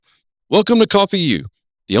Welcome to Coffee U,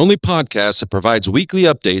 the only podcast that provides weekly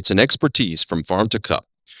updates and expertise from farm to cup.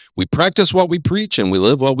 We practice what we preach and we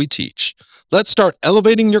live what we teach. Let's start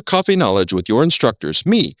elevating your coffee knowledge with your instructors,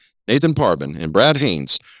 me, Nathan Parvin, and Brad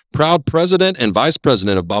Haynes, proud president and vice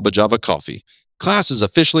president of Baba Java Coffee. Class is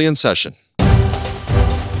officially in session.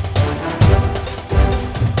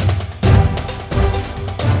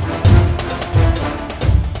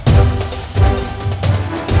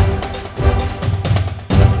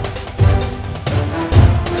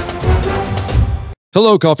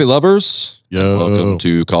 Hello, coffee lovers. Yo. Welcome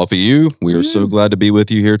to Coffee U. We are so glad to be with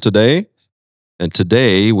you here today. And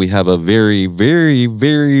today we have a very, very,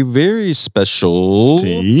 very, very special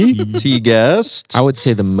tea guest. I would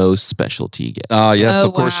say the most special tea guest. Yes,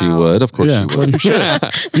 of course you would. Of course you would. You should.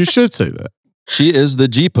 You should say that. She is the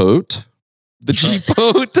G-Pote. The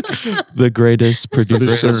G-Pote. The greatest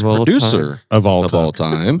producer Of all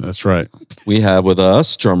time. That's right. We have with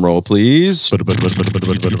us, drum roll please,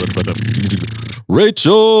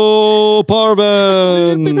 Rachel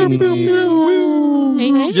Parvin.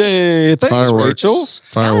 Hey. Yay. Thanks, Fireworks. Rachel.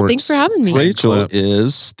 Fireworks. Yeah, thanks for having me. Rachel Claps.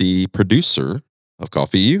 is the producer of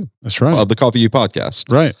Coffee U, That's right. of the Coffee U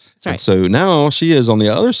podcast. Right. That's right. And so now she is on the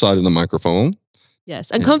other side of the microphone.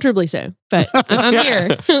 Yes, uncomfortably so, but I'm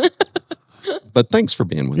here. But thanks for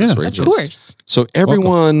being with us, Rachel. Of course. So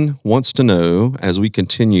everyone wants to know, as we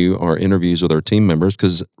continue our interviews with our team members,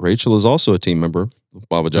 because Rachel is also a team member of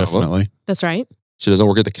Baba Java. Definitely. That's right. She doesn't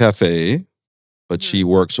work at the cafe, but she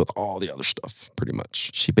works with all the other stuff, pretty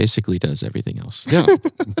much. She basically does everything else. Yeah,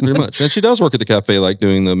 pretty much. And she does work at the cafe, like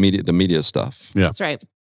doing the media stuff. Yeah. That's right.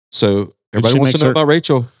 So everybody she wants to makes know her- about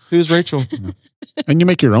Rachel. Who's Rachel? And you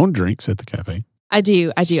make your own drinks at the cafe. I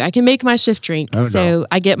do. I can make my shift drink. Oh, So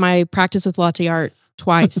I get my practice with latte art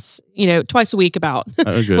twice a week about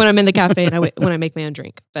Oh, good. when I'm in the cafe and when I make my own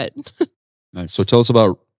drink. But Nice. So tell us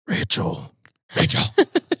about Rachel. Rachel.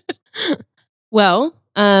 well,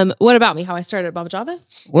 what about me? How I started at Baba Java?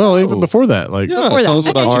 Well, even before that, like, Yeah, Before tell that. us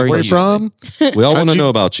about Okay. you. where you from? We all How'd want to you- know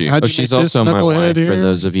about you. how'd Oh, you she's make this also my knucklehead wife, for here?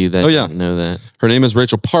 those of you that Oh, yeah. didn't know that. Her name is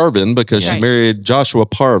Rachel Parvin because she Yes. married Joshua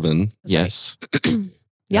Parvin. That's right. Yes.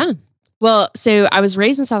 Yeah. Well, so I was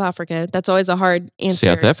raised in South Africa. That's always a hard answer.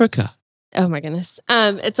 South Africa. Oh my goodness.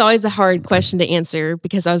 It's always a hard question to answer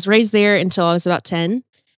because I was raised there until I was about 10,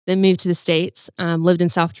 then moved to the States, lived in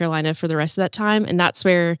South Carolina for the rest of that time. And that's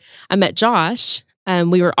where I met Josh.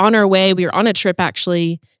 We were on our way. We were on a trip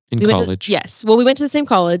actually. In We went to- college. yes. Well, we went to the same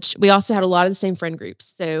college. We also had a lot of the same friend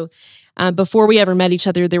groups. So before we ever met each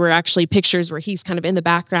other, there were actually pictures where he's kind of in the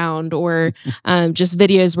background or just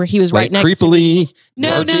videos where he was right next to me. creepily No,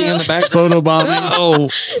 lurking in no. the back. Photobombing. Oh,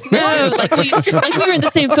 No, like we were in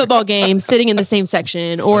the same football game, sitting in the same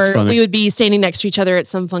section, That's or funny. we would be standing next to each other at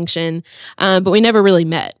some function, but we never really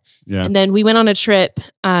met. Yeah. And then we went on a trip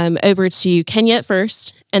over to Kenya at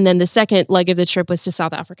first, and then the second leg of the trip was to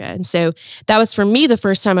South Africa. And so that was for me the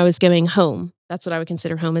first time I was going home. That's what I would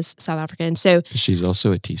consider home is South Africa. And so she's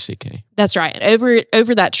also a TCK. that's right.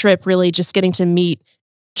 Over that trip, really just getting to meet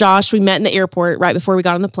Josh. We met in the airport right before we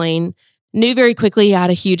got on the plane. Knew very quickly he had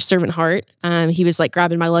a huge servant heart. He was like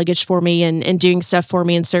grabbing my luggage for me and doing stuff for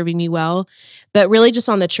me and serving me well. But really just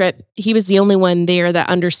on the trip, he was the only one there that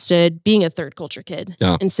understood being a third culture kid.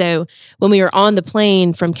 Yeah. And so when we were on the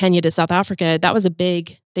plane from Kenya to South Africa, that was a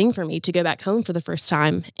big thing for me to go back home for the first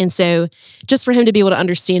time. And so just for him to be able to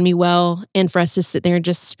understand me well and for us to sit there and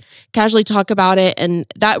just casually talk about it. And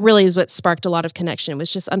that really is what sparked a lot of connection, was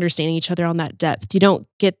just understanding each other on that depth. You don't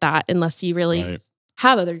get that unless you really Right.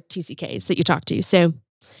 have other TCKs that you talk to. So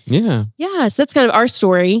Yeah. yeah, so that's kind of our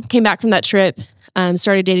story. Came back from that trip,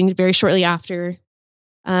 started dating very shortly after.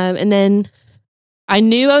 And then I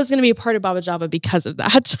knew I was going to be a part of Baba Java because of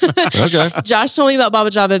that. Okay. Josh told me about Baba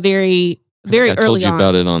Java very I told early you on.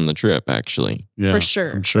 about it on the trip, actually. Yeah. For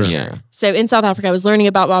sure. I'm sure. Yeah. So in South Africa, I was learning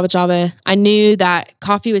about Baba Java. I knew that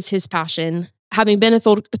coffee was his passion. Having been a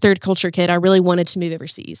third culture kid, I really wanted to move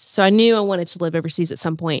overseas. So I knew I wanted to live overseas at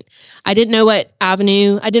some point. I didn't know what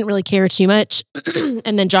avenue. I didn't really care too much.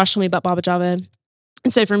 And then Josh told me about Baba Java.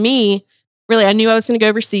 And so for me, really, I knew I was going to go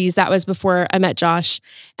overseas. That was before I met Josh.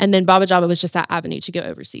 And then Baba Java was just that avenue to go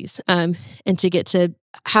overseas and to get to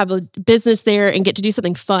have a business there and get to do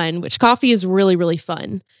something fun, which coffee is really, really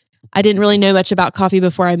fun. I didn't really know much about coffee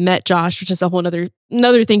before I met Josh, which is a whole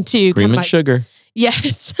another thing too. Cream Kind of and like- sugar.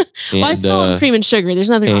 Yes. And, Well, I still love cream and sugar. There's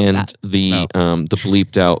nothing wrong with and that. the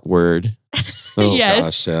bleeped out word. Oh,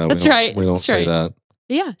 Yes, gosh. Yeah, that's we don't, right, We don't that's say right. that.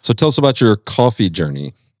 Yeah. So tell us about your coffee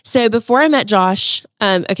journey. So before I met Josh,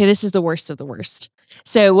 okay, this is the worst of the worst.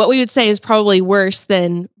 So what we would say is probably worse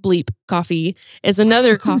than Bleep Coffee is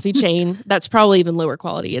another coffee chain that's probably even lower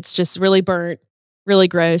quality. It's just really burnt. really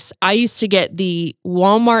gross. I used to get the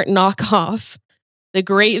Walmart knockoff, the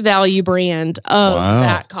Great Value brand of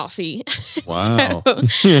that coffee. Wow.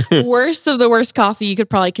 So, worst of the worst coffee you could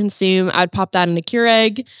probably consume. I'd pop that in a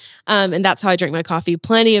Keurig. And that's how I drink my coffee.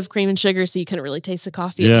 Plenty of cream and sugar, so you couldn't really taste the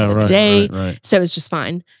coffee at the end of the day. Right. So it was just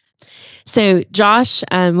fine. So Josh,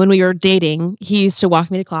 when we were dating, he used to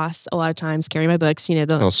walk me to class a lot of times, carry my books,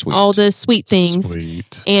 all the sweet things.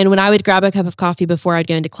 Sweet. And when I would grab a cup of coffee before I'd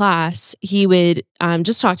go into class, he would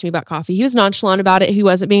just talk to me about coffee. He was nonchalant about it. He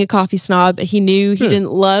wasn't being a coffee snob. He knew he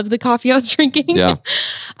didn't love the coffee I was drinking. Yeah.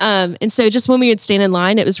 And so just when we would stand in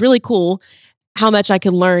line, it was really cool how much I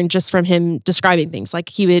could learn just from him describing things. Like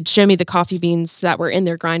he would show me the coffee beans that were in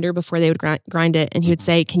their grinder before they would grind it. And he would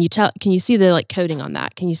say, can you see the coating on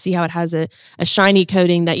that? Can you see how it has a shiny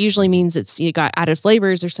coating? That usually means you got added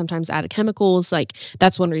flavors or sometimes added chemicals. Like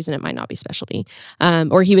that's one reason it might not be specialty.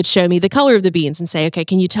 Or he would show me the color of the beans and say, okay,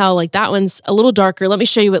 can you tell like that one's a little darker? Let me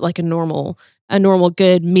show you what like a normal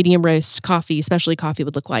good medium roast coffee, especially coffee,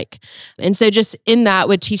 would look like. And so just in that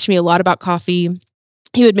would teach me a lot about coffee.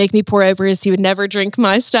 He would make me pour overs. He would never drink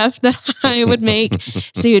my stuff that I would make.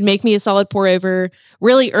 So he would make me a solid pour over.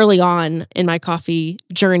 Really early on in my coffee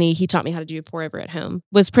journey, he taught me how to do a pour over at home.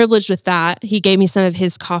 Was privileged with that. He gave me some of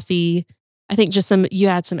his coffee. I think you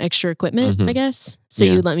had some extra equipment, I guess. So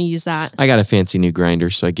you would let me use that. I got a fancy new grinder,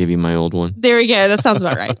 so I gave you my old one. There we go. That sounds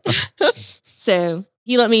about right. So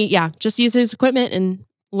he let me, just use his equipment and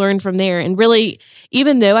learn from there. And really,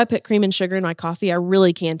 even though I put cream and sugar in my coffee, I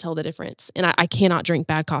really can tell the difference. And I cannot drink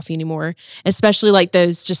bad coffee anymore, especially like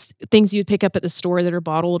those just things you would pick up at the store that are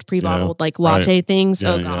bottled, pre-bottled, like latte things.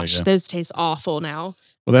 Yeah, oh gosh, those taste awful now.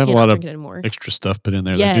 Well, they have a lot of of extra stuff put in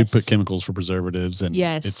there. They do put chemicals for preservatives, and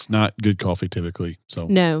it's not good coffee typically. So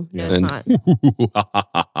no, it's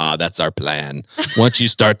not. That's our plan. Once you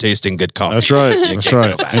start tasting good coffee, that's right. That's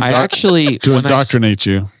right. I actually to indoctrinate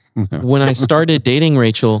you. When I started dating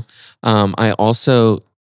Rachel, I also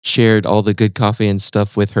shared all the good coffee and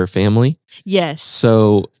stuff with her family. Yes.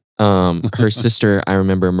 So her sister, I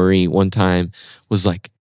remember Marie, one time was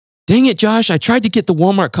like, dang it, Josh, I tried to get the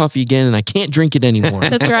Walmart coffee again and I can't drink it anymore.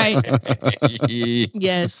 That's right.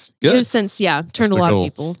 Yes. Good. You've since, turned a lot of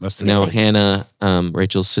people. That's now Hannah,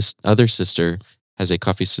 Rachel's other sister, has a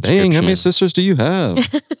coffee subscription. Dang, how many sisters do you have?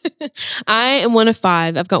 I am one of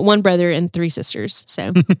 5. I've got 1 brother and 3 sisters.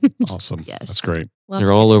 So awesome. Yes. That's great.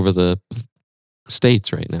 They're all over the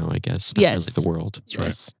states right now, I guess. Not Yes. really the world. That's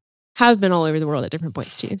right. Have been all over the world at different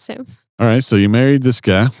points too. So All right. So you married this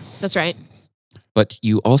guy. that's right. But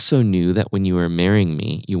you also knew that when you were marrying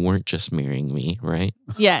me, you weren't just marrying me, right?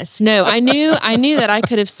 Yes. No, I knew that I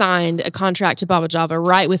could have signed a contract to Baba Java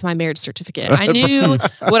right with my marriage certificate. I knew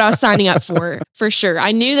what I was signing up for sure.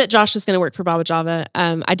 I knew that Josh was going to work for Baba Java.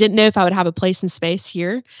 I didn't know if I would have a place and space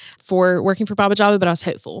here for working for Baba Java, but I was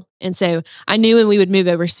hopeful. And so I knew when we would move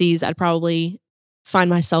overseas, I'd probably find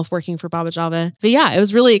myself working for Baba Java. But yeah, it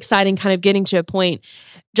was really exciting kind of getting to a point.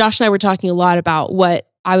 Josh and I were talking a lot about what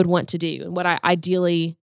I would want to do and what I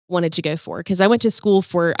ideally wanted to go for. Because I went to school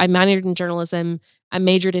I minored in journalism. I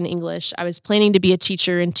majored in English. I was planning to be a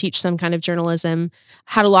teacher and teach some kind of journalism.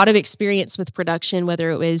 Had a lot of experience with production,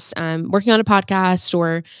 whether it was working on a podcast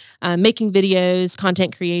or making videos,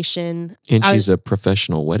 content creation. And she's a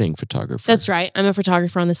professional wedding photographer. That's right. I'm a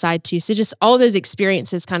photographer on the side too. So just all of those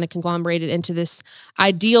experiences kind of conglomerated into this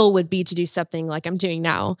ideal would be to do something like I'm doing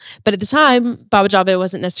now. But at the time, Baba Java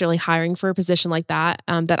wasn't necessarily hiring for a position like that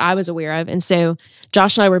that I was aware of. And so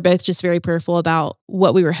Josh and I were both just very prayerful about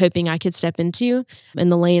what we were hoping I could step into in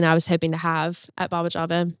the lane I was hoping to have at Baba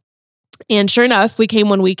Java. And sure enough, we came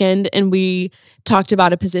one weekend and we talked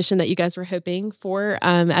about a position that you guys were hoping for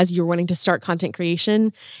as you were wanting to start content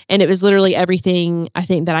creation. And it was literally everything I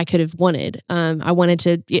think that I could have wanted.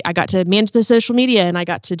 I got to manage the social media and I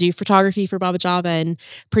got to do photography for Baba Java and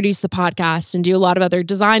produce the podcast and do a lot of other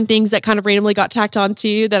design things that kind of randomly got tacked on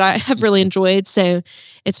to that I have really enjoyed. So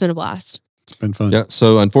it's been a blast. It's been fun. Yeah.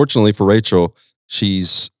 So unfortunately for Rachel,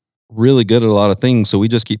 she's really good at a lot of things, so we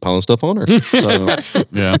just keep piling stuff on her. So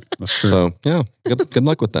yeah, that's true. So yeah, good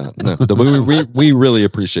luck with that. No, we really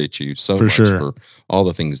appreciate you so much for all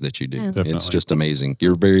the things that you do. Yeah. It's just amazing.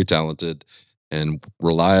 You're very talented and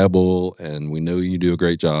reliable, and we know you do a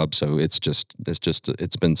great job. So it's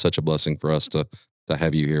been such a blessing for us to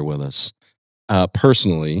have you here with us,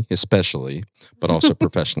 personally, especially, but also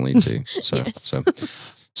professionally too. So Yes.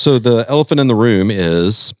 so the elephant in the room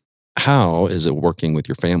is, how is it working with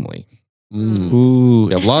your family? Ooh,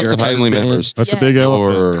 You have lots your of family husband. members. That's a big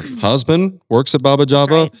elephant. Your husband works at Baba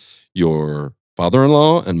Java. right. Your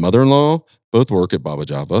father-in-law and mother-in-law both work at Baba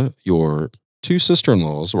Java. Your 2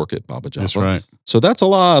 sister-in-laws work at Baba Java. That's right. So that's a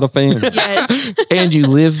lot of family. Yes. And you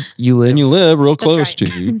live real close right.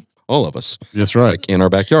 to all of us. That's right. Like in our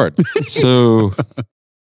backyard. So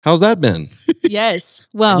how's that been? Yes.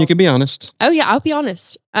 Well, You can be honest. oh yeah, I'll be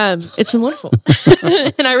honest. It's been wonderful.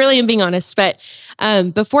 And I really am being honest. But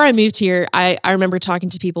before I moved here, I remember talking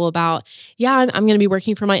to people about, I'm going to be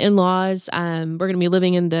working for my in-laws. We're going to be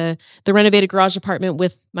living in the renovated garage apartment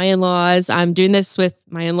with my in-laws. I'm doing this with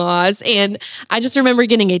my in-laws. And I just remember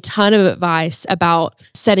getting a ton of advice about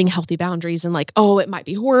setting healthy boundaries and like, oh, it might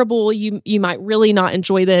be horrible. You might really not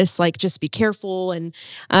enjoy this. Like, just be careful, and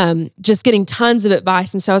just getting tons of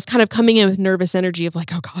advice. And so I was kind of coming in with nervous energy of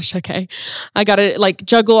like, oh gosh, okay, I got to like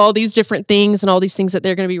juggle all these different things and all these things that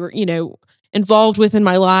they're going to be, involved with in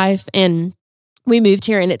my life. And we moved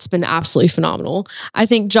here and it's been absolutely phenomenal. I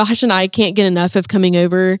think Josh and I can't get enough of coming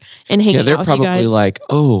over and hanging out with you guys. They're probably like,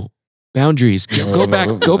 oh, boundaries. Go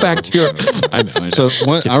back to your. I know. So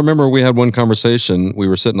I remember we had one conversation. We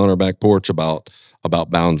were sitting on our back porch about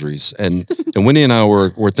boundaries, and Winnie and I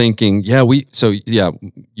were thinking,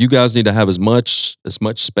 you guys need to have as much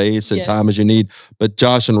space and time as you need. But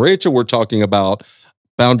Josh and Rachel were talking about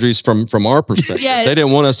boundaries from our perspective. Yes. They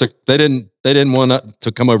didn't want us to. They didn't want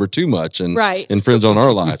to come over too much and infringe on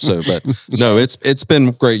our life. So, but no, it's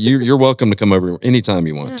been great. You're welcome to come over anytime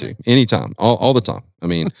you want to, anytime, all the time. I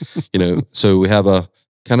mean, so we have a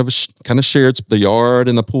kind of shared, the yard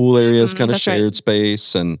and the pool areas, kind of shared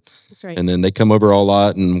space, and and then they come over a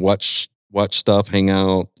lot and watch stuff, hang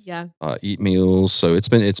out, eat meals. So it's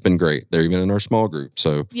been great. They're even in our small group.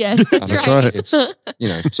 So yes, that's right. It's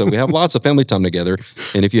so we have lots of family time together,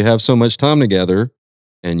 and if you have so much time together,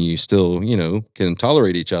 and you still can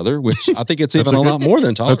tolerate each other, which I think it's even a lot more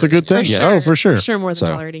than tolerate. That's a good thing. Sure. Oh, for sure. For sure, more than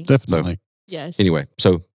tolerating. Definitely. Yes. Anyway,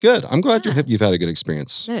 so good. I'm glad you've had a good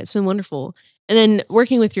experience. No, it's been wonderful. And then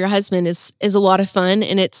working with your husband is a lot of fun,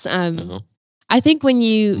 and it's I think when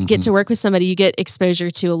you get to work with somebody, you get exposure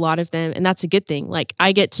to a lot of them, and that's a good thing. Like,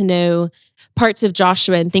 I get to know parts of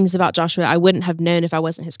Joshua and things about Joshua I wouldn't have known if I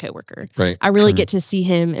wasn't his coworker. Right. I really get to see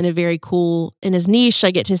him in a very cool, in his niche.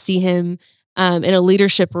 I get to see him in a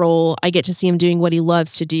leadership role. I get to see him doing what he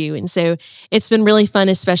loves to do. And so it's been really fun,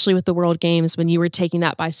 especially with the World Games, when you were taking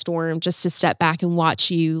that by storm, just to step back and watch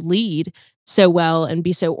you lead so well and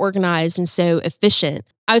be so organized and so efficient.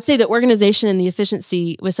 I would say the organization and the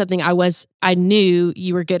efficiency was something I knew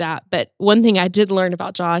you were good at. But one thing I did learn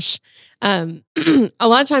about Josh, a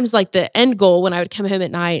lot of times, like the end goal when I would come home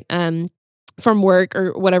at night from work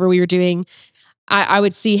or whatever we were doing, I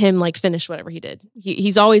would see him like finish whatever he did.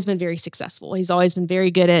 He's always been very successful. He's always been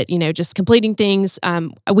very good at, just completing things.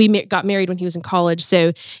 We got married when he was in college,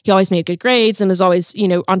 so he always made good grades and was always,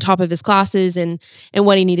 on top of his classes and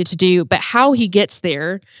what he needed to do. But how he gets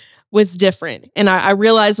there was different. And I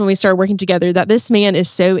realized when we started working together that this man is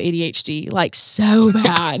so ADHD, like so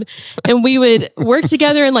bad. And we would work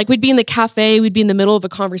together and like we'd be in the cafe, we'd be in the middle of a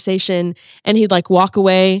conversation and he'd like walk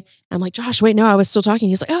away. And I'm like, Josh, wait, no, I was still talking.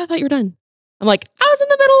 He's like, oh, I thought you were done. I'm like, I was in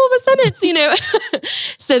the middle of a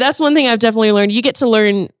sentence, So that's one thing I've definitely learned. You get to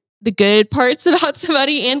learn the good parts about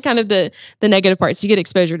somebody and kind of the negative parts. You get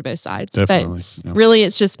exposure to both sides. Definitely. But really,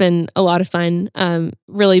 it's just been a lot of fun.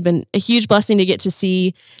 Really been a huge blessing to get to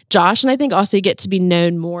see Josh. And I think also get to be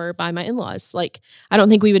known more by my in-laws. Like, I don't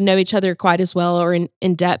think we would know each other quite as well or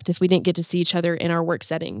in depth if we didn't get to see each other in our work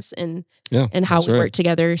settings and how we work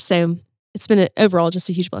together. So it's been overall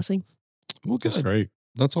just a huge blessing. Well, good. That's great.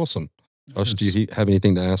 That's awesome. Josh, do you have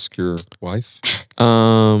anything to ask your wife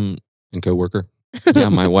And coworker? Yeah,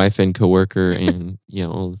 my wife and coworker and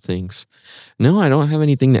all the things. No, I don't have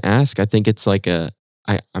anything to ask. I think it's like I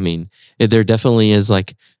mean, there definitely is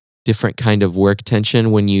like different kind of work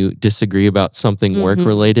tension when you disagree about something work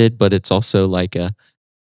related, but it's also like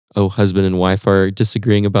husband and wife are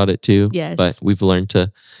disagreeing about it too. Yes. But we've learned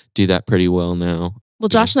to do that pretty well now. Well,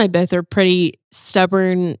 Josh and I both are pretty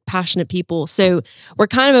stubborn, passionate people. So we're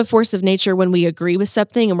kind of a force of nature when we agree with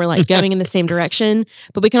something and we're like going in the same direction.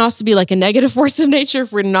 But we can also be like a negative force of nature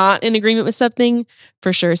if we're not in agreement with something,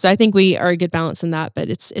 for sure. So I think we are a good balance in that, but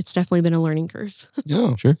it's definitely been a learning curve.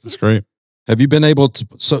 Yeah, sure. That's great. Have you been able to,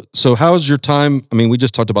 so how's your time? I mean, we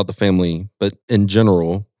just talked about the family, but in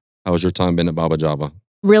general, how's your time been at Baba Java?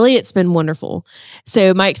 Really, it's been wonderful.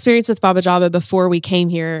 So my experience with Baba Java before we came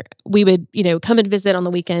here, we would, come and visit on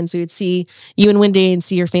the weekends. We would see you and Wendy and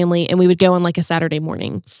see your family, and we would go on like a Saturday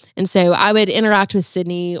morning. And so I would interact with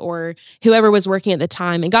Sydney or whoever was working at the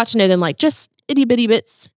time and got to know them like just itty bitty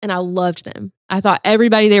bits. And I loved them. I thought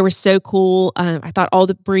everybody there was so cool. I thought all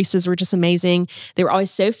the baristas were just amazing. They were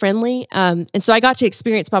always so friendly. And so I got to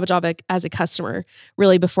experience Baba Java as a customer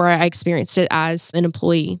really before I experienced it as an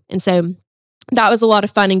employee. And so that was a lot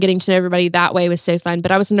of fun, and getting to know everybody that way was so fun.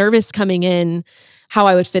 But I was nervous coming in how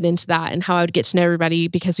I would fit into that and how I would get to know everybody,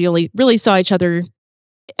 because we only really saw each other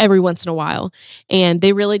every once in a while. And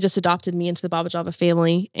they really just adopted me into the Baba Java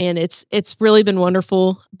family. And it's really been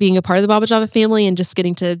wonderful being a part of the Baba Java family and just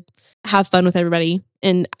getting to have fun with everybody.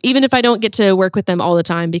 And even if I don't get to work with them all the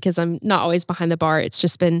time, because I'm not always behind the bar, it's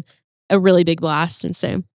just been a really big blast. And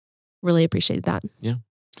so really appreciated that. Yeah.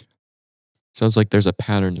 Sounds like there's a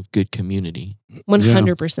pattern of good community.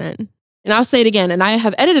 100%. And I'll say it again, and I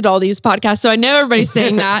have edited all these podcasts, so I know everybody's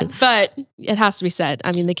saying that, but it has to be said.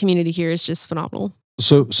 I mean, the community here is just phenomenal.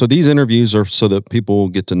 So these interviews are so that people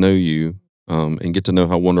get to know you and get to know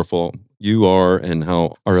how wonderful you are and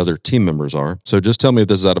how our other team members are. So just tell me if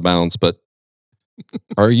this is out of bounds, but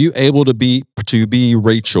are you able to be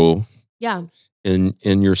Rachel? Yeah. In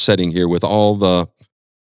your setting here with all the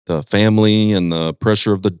family and the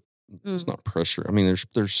pressure of the. It's not pressure. I mean,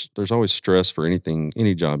 there's always stress for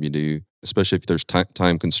any job you do, especially if there's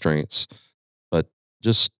time constraints. But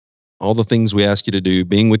just all the things we ask you to do,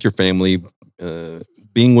 being with your family,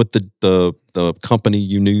 being with the company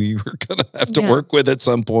you knew you were going to have to work with at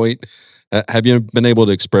some point. Have you been able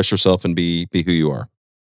to express yourself and be who you are?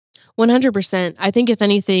 100%. I think if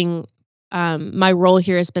anything, my role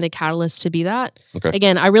here has been a catalyst to be that. Okay.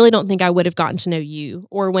 Again, I really don't think I would have gotten to know you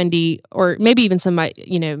or Wendy or maybe even some of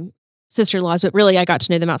my, sister-in-laws, but really I got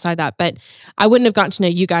to know them outside that. But I wouldn't have gotten to know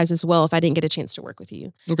you guys as well if I didn't get a chance to work with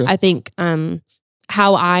you. Okay. I think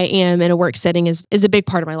how I am in a work setting is a big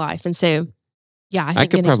part of my life. And so, yeah, I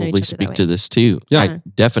could probably speak to this too. Yeah.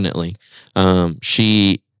 Definitely.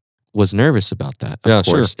 She was nervous about that, of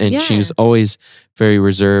course. Sure. And she's always very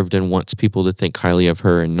reserved and wants people to think highly of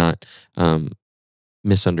her and not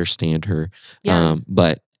misunderstand her. Yeah.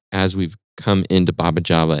 But as we've come into Baba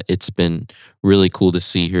Java, it's been really cool to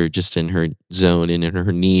see her just in her zone and in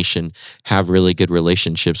her niche and have really good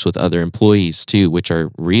relationships with other employees too, which are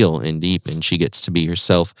real and deep. And she gets to be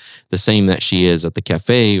herself, the same that she is at the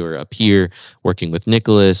cafe or up here working with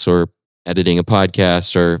Nicholas or editing a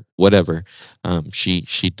podcast or whatever.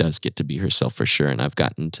 She does get to be herself for sure. And I've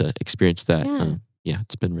gotten to experience that.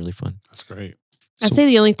 It's been really fun. That's great. I'd say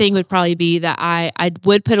the only thing would probably be that I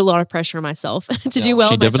would put a lot of pressure on myself to do well.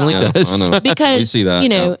 She in my definitely job. does. I know. Because we see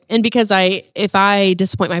that, and because if I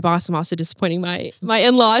disappoint my boss, I'm also disappointing my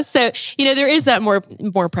in-laws. So there is that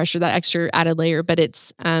more pressure, that extra added layer. But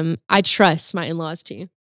it's I trust my in-laws too.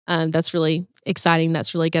 That's really exciting.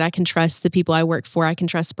 That's really good. I can trust the people I work for. I can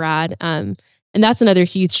trust Brad. And that's another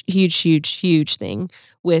huge thing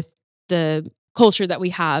with the culture that we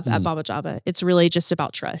have at Baba Java. It's really just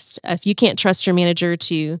about trust. If you can't trust your manager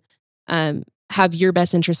to have your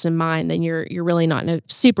best interest in mind, then you're really not in a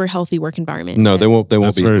super healthy work environment. No, they won't be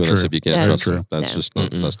with true. us if you can't trust true. them. That's just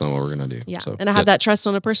not what we're going to do. Yeah. So, and I have that trust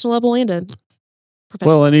on a personal level and a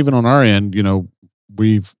professional. Well, and even on our end,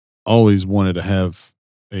 we've always wanted to have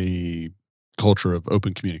a culture of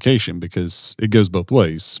open communication because it goes both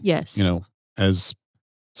ways. Yes. As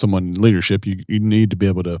someone in leadership, you need to be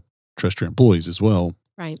able to trust your employees as well.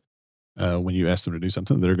 Right. When you ask them to do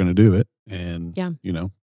something, they're going to do it. And,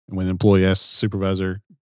 when an employee asks the supervisor,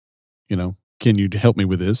 can you help me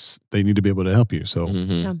with this? They need to be able to help you. So,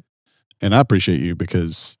 and I appreciate you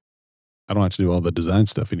because I don't have to do all the design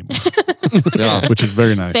stuff anymore, which is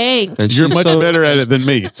very nice. Thanks. And you're much better at it than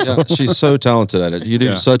me. So. Yeah, she's so talented at it. You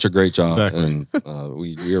do such a great job. Exactly. And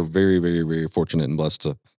we are very, very, very fortunate and blessed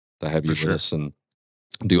to have you with us and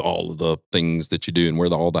do all of the things that you do and wear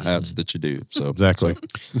all the hats that you do. So exactly.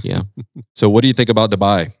 Yeah. So what do you think about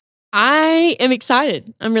Dubai? I am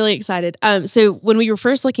excited. I'm really excited. So when we were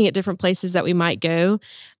first looking at different places that we might go,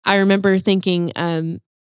 I remember thinking,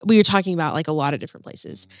 we were talking about like a lot of different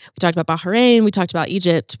places. We talked about Bahrain. We talked about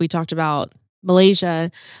Egypt. We talked about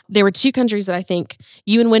Malaysia. There were two countries that I think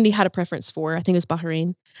you and Wendy had a preference for. I think it was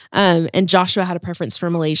Bahrain. And Joshua had a preference for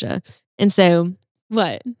Malaysia. And so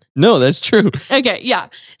what? No, that's true. Okay. Yeah.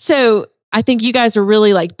 So I think you guys are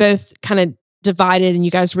really like both kind of divided and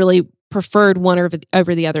you guys really preferred one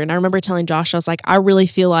over the other. And I remember telling Josh, I was like, I really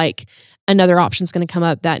feel like another option is going to come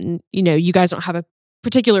up that, you guys don't have a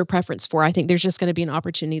particular preference for. I think there's just going to be an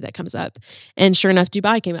opportunity that comes up. And sure enough,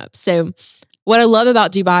 Dubai came up. So what I love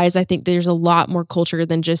about Dubai is I think there's a lot more culture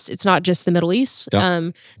than it's not just the Middle East. Yeah.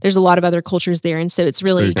 There's a lot of other cultures there. And so it's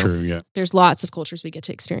really very true. Yeah. There's lots of cultures we get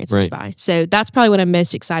to experience in Dubai. So that's probably what I'm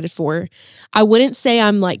most excited for. I wouldn't say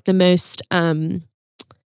I'm like the most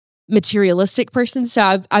materialistic person.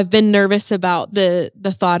 So I've been nervous about the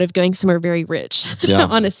thought of going somewhere very rich,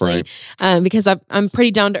 honestly, because I'm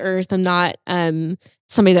pretty down to earth. I'm not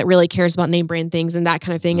somebody that really cares about name brand things and that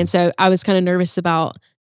kind of thing. And so I was kind of nervous about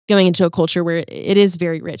going into a culture where it is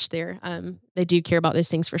very rich there. They do care about those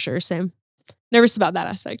things for sure. So nervous about that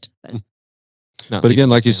aspect. But again,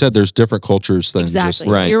 like you said, there's different cultures than exactly. just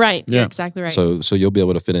right. You're right. Yeah. You're exactly right. So you'll be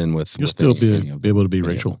able to fit in with. You'll still be able to be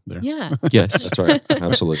Rachel there. Yeah. Yes, that's right.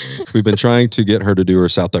 Absolutely. We've been trying to get her to do her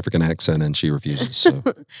South African accent, and she refuses. So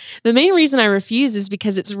the main reason I refuse is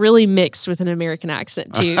because it's really mixed with an American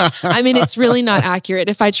accent too. I mean, it's really not accurate.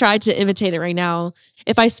 If I tried to imitate it right now,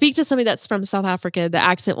 if I speak to somebody that's from South Africa, the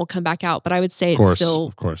accent will come back out. But I would say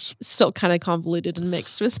it's still kind of convoluted and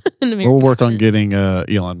mixed with an American. We'll work on getting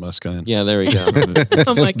Elon Musk in. Yeah, there we go.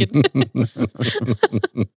 Oh my goodness.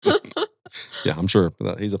 Yeah, I'm sure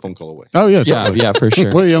he's a phone call away. Oh yeah, totally. yeah, for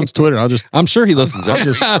sure. Well, he owns Twitter. I'm sure he listens. I'll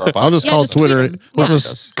just call Twitter. We'll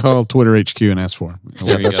just call Twitter HQ and ask for him.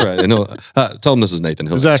 Yeah, that's right. And tell him this is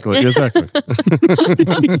Nathan. Exactly.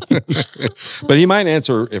 But he might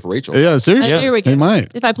answer if Rachel. Yeah, seriously. Here we go. He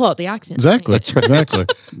might. If I pull out the accent. Exactly. That's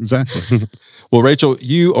right. Exactly. Well, Rachel,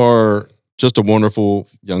 you are just a wonderful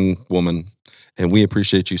young woman, and we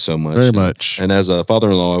appreciate you so much. Very much. And as a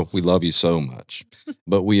father-in-law, we love you so much.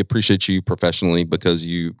 But we appreciate you professionally because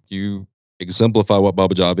you exemplify what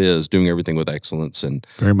Baba Job is, doing everything with excellence, and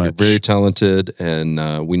very much. You're very talented.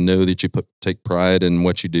 And we know that you take pride in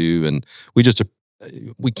what you do, and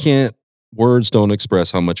we can't. Words don't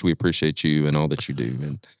express how much we appreciate you and all that you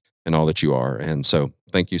do and all that you are. And so,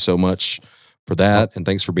 thank you so much for that, and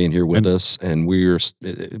thanks for being here with us. And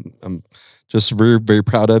I'm just very, very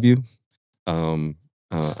proud of you.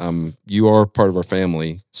 You are part of our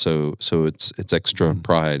family, so it's extra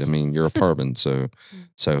pride. I mean, you're a Parvin, so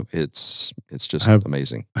it's just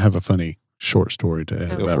amazing. I have a funny short story to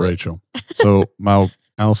add about Rachel. So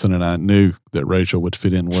Allison and I knew that Rachel would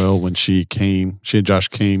fit in well when she and Josh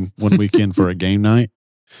came one weekend for a game night,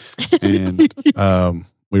 and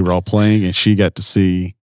we were all playing, and she got to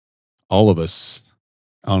see all of us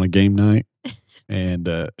on a game night, and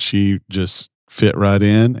she just fit right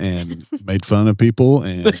in and made fun of people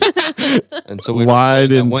and so lied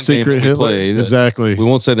in secret Hitler. Exactly. We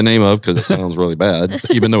won't say the name of because it sounds really bad,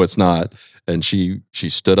 even though it's not. And she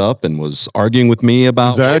stood up and was arguing with me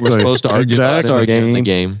about what we're supposed to argue about in the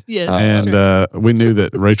game. Yes, and we knew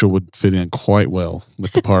that Rachel would fit in quite well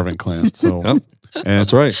with the Parvin clan. So and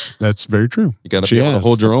that's right. That's very true. You got to be able to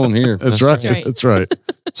hold your own here. That's right. That's right.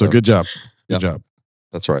 So good job. Good job.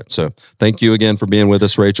 That's right. So thank you again for being with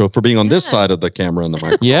us, Rachel, for being on this side of the camera and the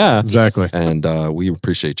microphone. Yeah, exactly. And we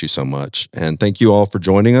appreciate you so much. And thank you all for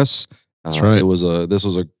joining us. That's right. This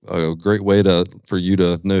was a great way for you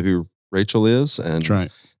to know who Rachel is. And that's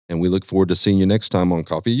right. And we look forward to seeing you next time on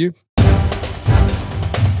Coffee U.